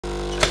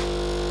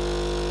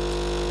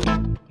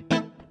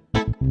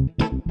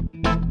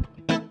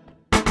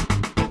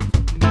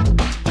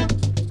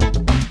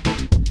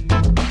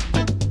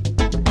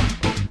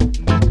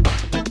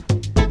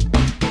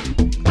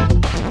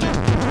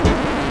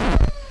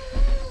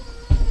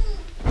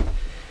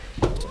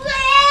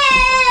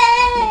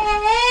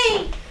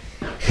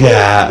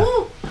Yeah.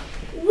 Woo,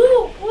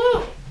 woo,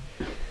 woo.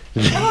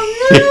 Oh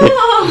no!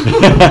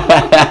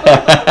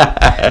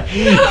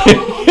 You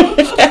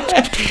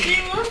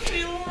were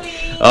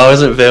filming. I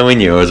wasn't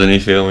filming you, I was only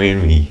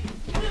filming me.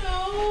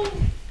 No.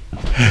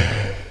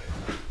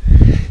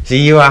 See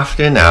you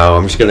after now.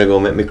 I'm just gonna go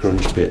make my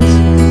crunch bits. Who's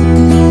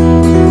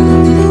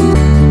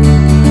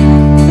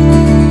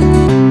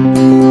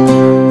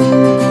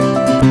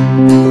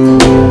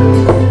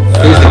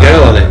the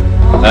girl on it?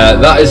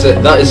 That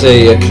is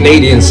a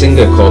Canadian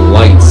singer called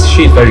Lights.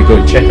 She's very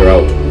good. Check her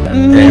out.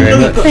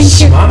 Thank you.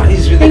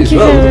 Smarties with Thank it as you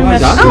well. very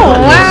much. Otherwise,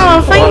 Oh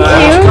wow,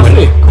 thank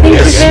you. Thank you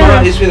very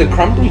Smarties with a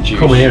cranberry juice.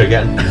 Come here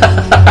again.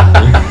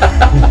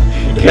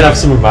 You can have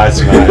some of my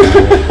Smarties.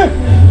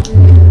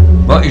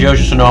 What is yours,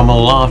 just a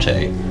normal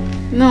latte?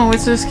 No,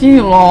 it's a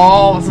skinny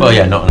law. Well,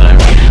 yeah, not an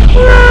Irish.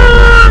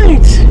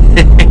 Right!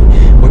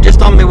 We're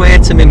just on my way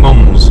to my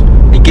mum's.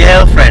 My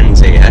girlfriend's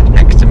here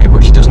next to me,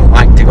 but she doesn't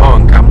like to go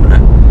on camera.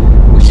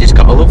 But she's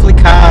got a lovely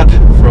card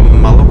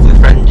from my lovely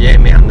friend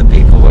Jamie and the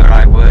people where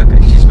I work,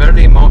 and she's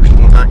very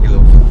emotional, aren't you,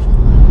 love?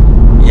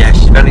 Yeah,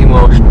 she's very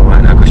emotional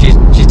right now, because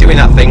she's doing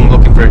that thing,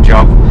 looking for a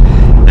job,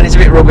 and it's a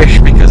bit rubbish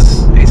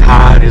because it's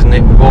hard, isn't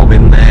it? We've all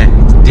been there.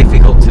 It's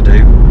difficult to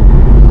do.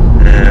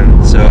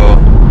 So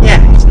yeah,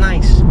 it's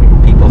nice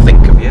when people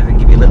think of you and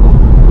give you little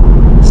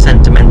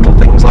sentimental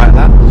things like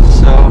that.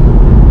 So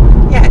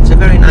yeah, it's a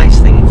very nice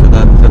thing for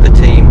the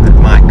team at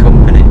my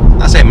company.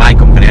 I say my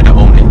company, I don't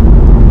own it.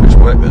 I just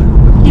work there.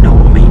 You know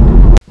what I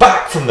mean.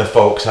 Back from the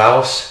folks'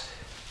 house.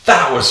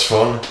 That was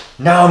fun.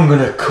 Now I'm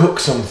gonna cook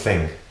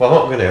something. Well,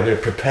 I'm gonna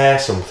prepare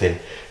something. I'm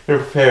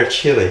gonna prepare a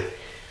chili.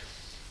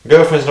 My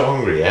girlfriend's not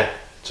hungry yet,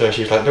 so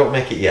she's like, don't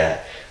make it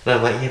yet. And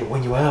I'm like, yeah, but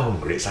when you are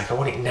hungry, it's like, I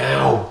want it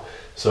now.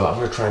 So I'm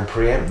going to try and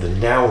preempt the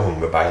now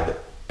hunger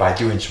by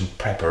doing some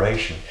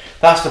preparation.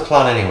 That's the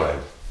plan anyway.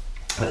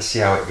 Let's see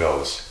how it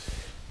goes.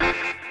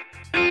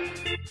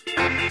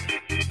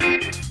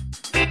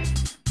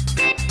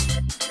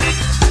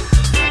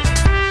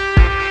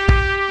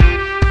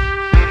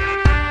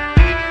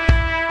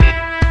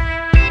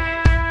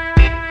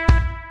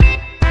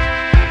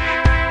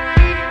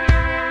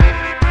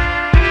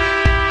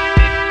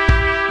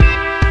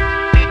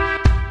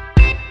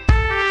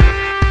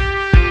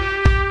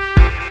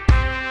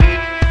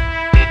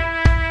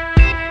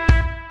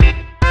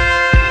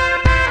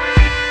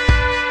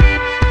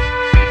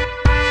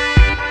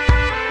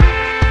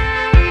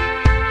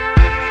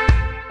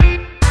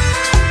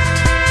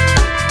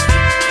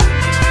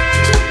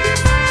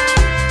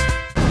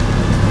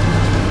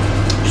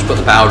 Put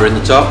the powder in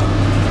the top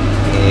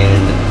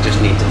and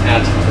just need to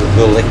add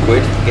the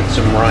liquid, get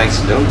some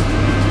rice done,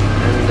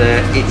 and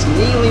it's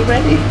nearly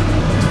ready.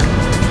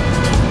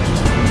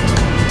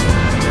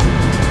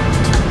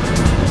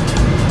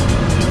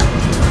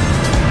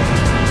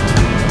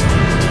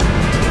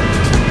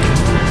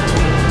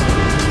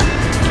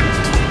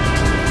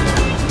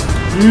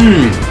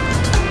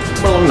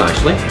 Well,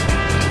 nicely.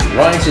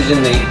 Rice is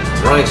in the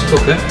rice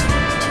cooker.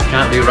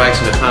 Can't do rice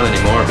in a pan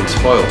anymore, I've been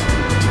spoiled.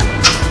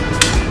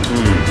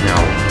 Now,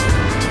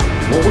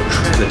 what would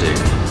Trevor do?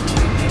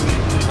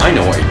 I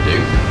know what he'd do.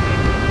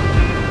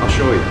 I'll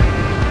show you.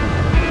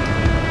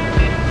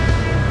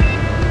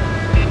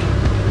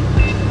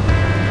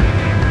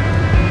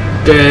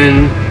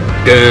 Dun,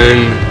 dun,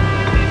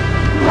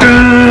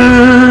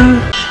 dun.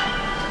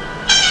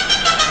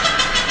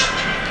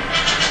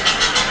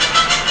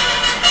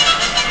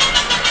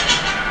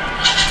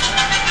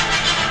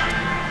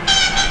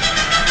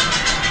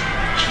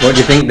 What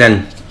do you think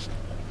then?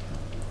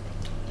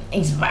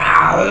 It's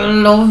wow,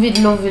 love it,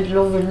 love it,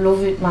 love it,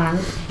 love it, man.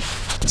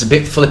 It's a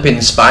bit flipping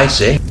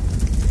spicy.